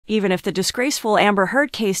Even if the disgraceful Amber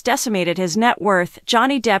Heard case decimated his net worth,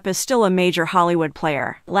 Johnny Depp is still a major Hollywood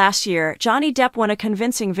player. Last year, Johnny Depp won a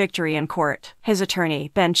convincing victory in court. His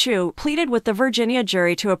attorney, Ben Chu, pleaded with the Virginia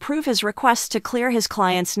jury to approve his request to clear his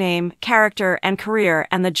client's name, character, and career,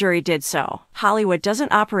 and the jury did so. Hollywood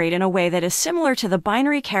doesn't operate in a way that is similar to the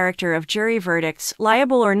binary character of jury verdicts,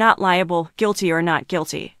 liable or not liable, guilty or not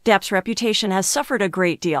guilty. Depp's reputation has suffered a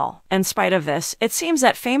great deal. In spite of this, it seems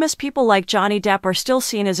that famous people like Johnny Depp are still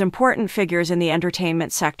seen as important figures in the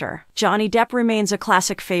entertainment sector. Johnny Depp remains a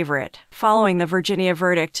classic favorite. Following the Virginia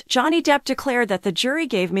verdict, Johnny Depp declared that the jury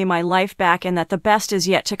gave me my life back and that the best is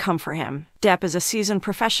yet to come for him. Depp is a seasoned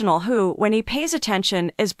professional who, when he pays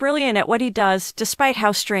attention, is brilliant at what he does, despite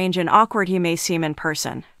how strange and awkward he may seem in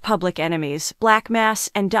person. Public Enemies, Black Mass,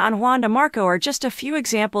 and Don Juan DeMarco are just a few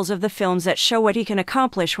examples of the films that show what he can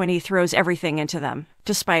accomplish when he throws everything into them.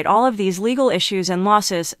 Despite all of these legal issues and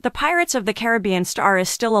losses, the Pirates of the Caribbean star is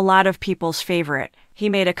still a lot of people's favorite. He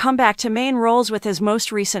made a comeback to main roles with his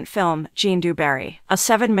most recent film, Jean du Barry. A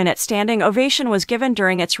 7-minute standing ovation was given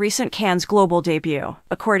during its recent Cannes global debut.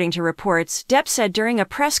 According to reports, Depp said during a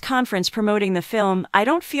press conference promoting the film, "I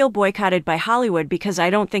don't feel boycotted by Hollywood because I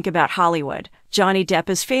don't think about Hollywood." Johnny Depp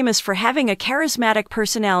is famous for having a charismatic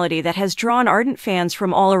personality that has drawn ardent fans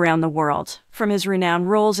from all around the world. From his renowned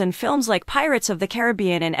roles in films like Pirates of the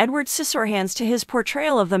Caribbean and Edward Scissorhands to his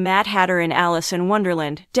portrayal of the Mad Hatter in Alice in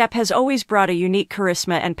Wonderland, Depp has always brought a unique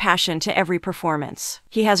charisma and passion to every performance.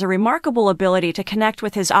 He has a remarkable ability to connect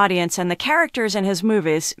with his audience and the characters in his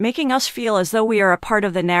movies, making us feel as though we are a part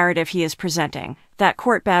of the narrative he is presenting. That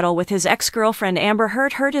court battle with his ex-girlfriend Amber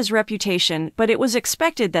Heard hurt his reputation, but it was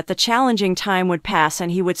expected that the challenging time would pass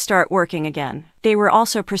and he would start working again. They were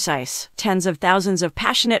also precise. Tens of thousands of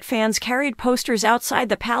passionate fans carried posters outside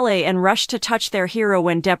the Palais and rushed to touch their hero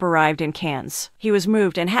when Depp arrived in Cannes. He was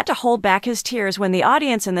moved and had to hold back his tears when the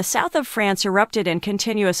audience in the south of France erupted in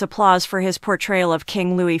continuous applause for his portrayal of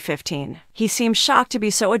King Louis XV. He seemed shocked to be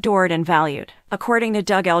so adored and valued. According to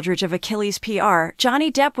Doug Eldridge of Achilles PR, Johnny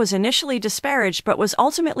Depp was initially disparaged but was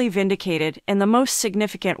ultimately vindicated in the most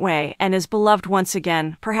significant way and is beloved once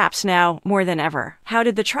again, perhaps now more than ever. How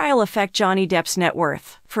did the trial affect Johnny Depp's net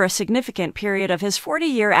worth? For a significant period of his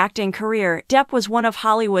 40-year acting career, Depp was one of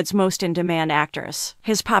Hollywood's most in-demand actors.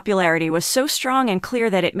 His popularity was so strong and clear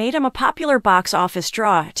that it made him a popular box office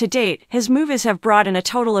draw. To date, his movies have brought in a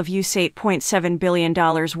total of $8.7 billion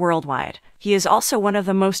worldwide. He is also one of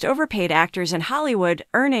the most overpaid actors in Hollywood,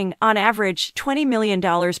 earning, on average, $20 million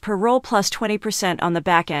per role plus 20% on the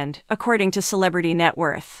back end, according to Celebrity Net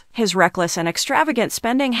Worth. His reckless and extravagant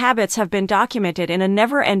spending habits have been documented in a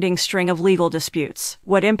never-ending string of legal disputes.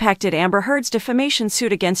 What impact did Amber Heard's defamation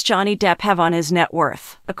suit against Johnny Depp have on his net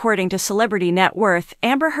worth? According to Celebrity Net Worth,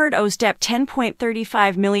 Amber Heard owes Depp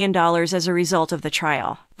 $10.35 million as a result of the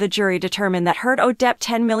trial. The jury determined that Heard owed Depp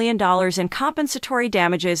 $10 million in compensatory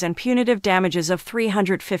damages and punitive damages of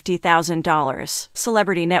 $350,000.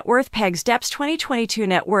 Celebrity Net Worth pegs Depp's 2022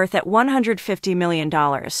 net worth at $150 million.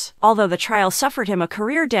 Although the trial suffered him a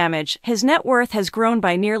career damage, his net worth has grown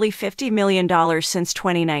by nearly $50 million since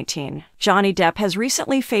 2019. Johnny Depp has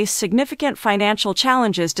recently faced significant financial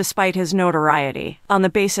challenges despite his notoriety. On the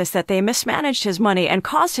basis that they mismanaged his money and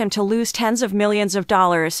caused him to lose tens of millions of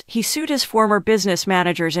dollars, he sued his former business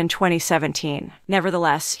managers in 2017.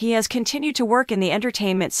 Nevertheless, he has continued to work in the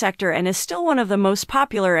entertainment sector and is still one of the most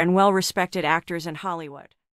popular and well-respected actors in Hollywood.